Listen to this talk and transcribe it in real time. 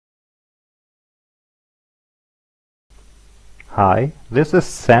Hi, this is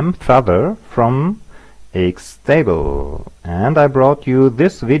Sam Thother from Xstable, and I brought you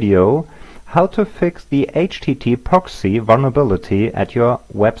this video how to fix the httpoxy vulnerability at your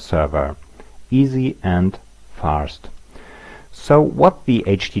web server. Easy and fast. So what the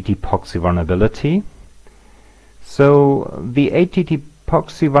httpoxy vulnerability? So the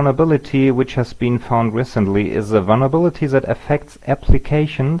httpoxy vulnerability which has been found recently is a vulnerability that affects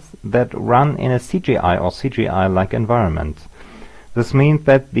applications that run in a CGI or CGI-like environment. This means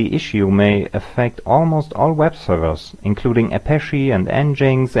that the issue may affect almost all web servers, including Apache and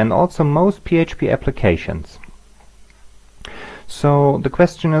Nginx and also most PHP applications. So the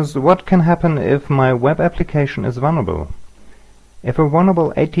question is, what can happen if my web application is vulnerable? If a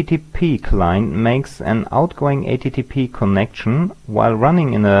vulnerable HTTP client makes an outgoing HTTP connection while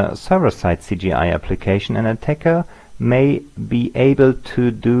running in a server-side CGI application, an attacker may be able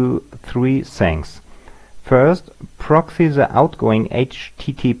to do three things. First, proxy the outgoing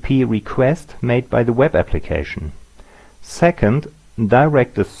HTTP request made by the web application. Second,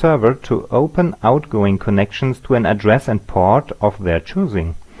 direct the server to open outgoing connections to an address and port of their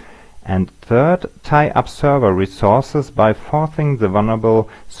choosing. And third, tie up server resources by forcing the vulnerable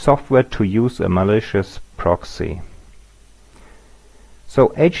software to use a malicious proxy. So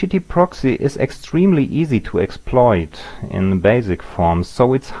httpoxy is extremely easy to exploit in basic form,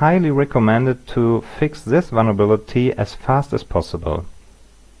 so it's highly recommended to fix this vulnerability as fast as possible.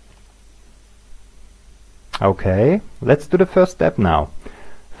 Okay, let's do the first step now.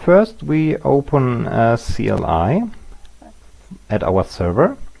 First we open a CLI at our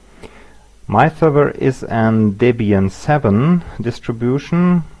server. My server is an Debian 7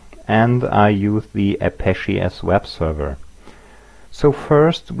 distribution and I use the Apache as web server. So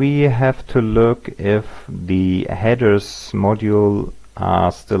first we have to look if the headers module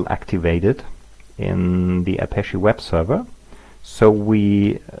are still activated in the Apache web server. So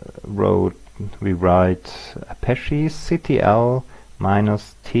we write Apache ctl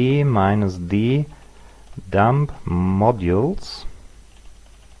 -t-d dump modules,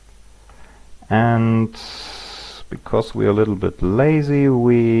 and because we are a little bit lazy,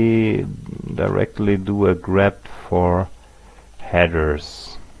 we directly do a grep for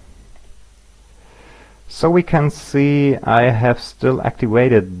headers. So we can see I have still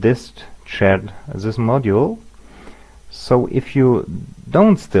activated this module. So if you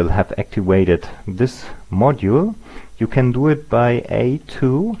don't still have activated this module, you can do it by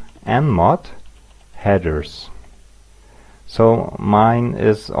a2 nmod headers. So mine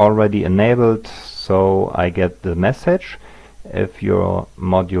is already enabled, so I get the message. If your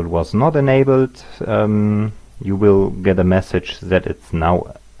module was not enabled, you will get a message that it's now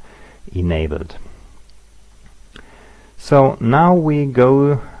enabled. So now we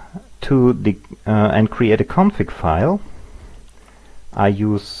go to the and create a config file. I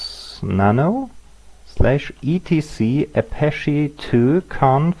use nano /etc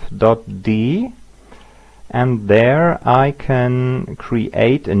apache2conf.d, and there I can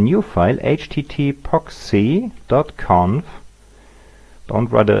create a new file, httpoxy.conf.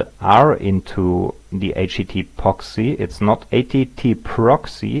 Don't write a R into the httpoxy. It's not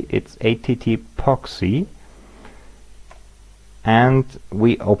httproxy, it's httpoxy. And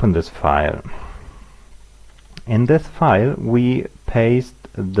we open this file. In this file we paste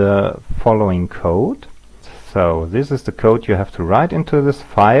the following code. So this is the code you have to write into this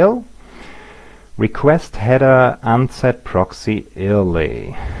file. Request header unset proxy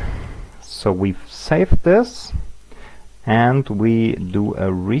early. So we've saved this and we do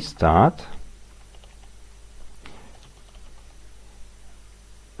a restart.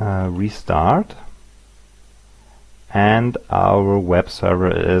 And our web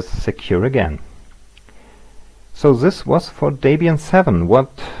server is secure again. So this was for Debian 7.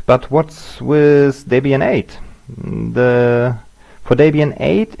 But what's with Debian 8? For Debian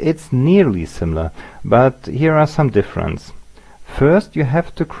 8 it's nearly similar, but here are some differences. First you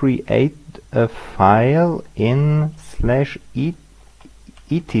have to create a file in /etc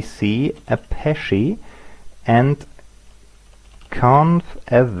apache and conf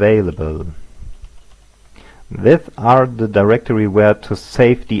available. These are the directory where to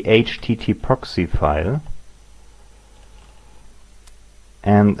save the httpoxy file,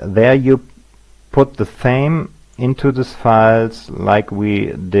 and there you put the same into these files like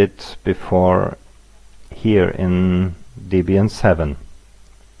we did before here in Debian 7.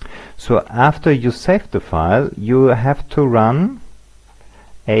 So after you save the file, you have to run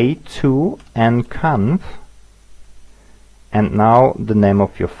a2 nconf and now the name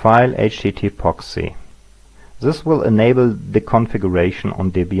of your file, httpoxy. This will enable the configuration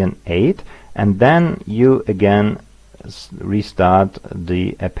on Debian 8, and then you again restart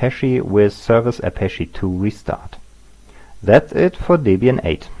the Apache with service apache 2 restart. That's it for Debian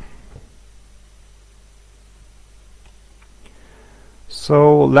 8.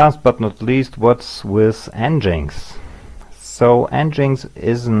 So last but not least, what's with Nginx? So Nginx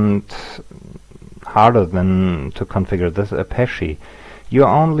isn't harder than to configure this Apache. You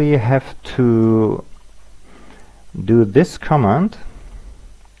only have to do this command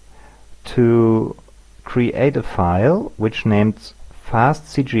to create a file which named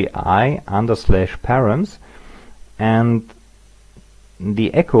fastcgi_params, and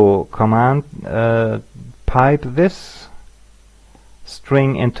the echo command pipe this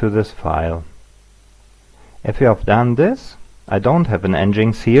string into this file. If you have done this, I don't have an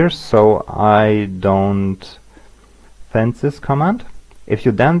Nginx here, so I don't fence this command. If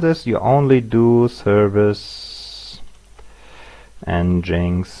you done this, you only do service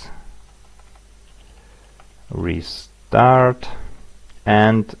Nginx restart,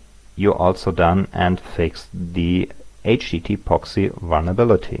 and you also done and fixed the httpoxy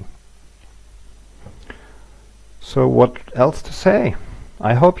vulnerability. So what else to say?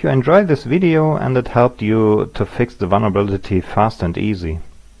 I hope you enjoyed this video and it helped you to fix the vulnerability fast and easy.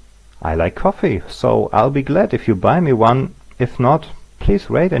 I like coffee, so I'll be glad if you buy me one. If not, please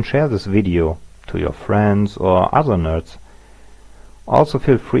rate and share this video to your friends or other nerds. Also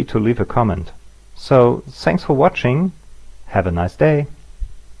feel free to leave a comment. So thanks for watching. Have a nice day.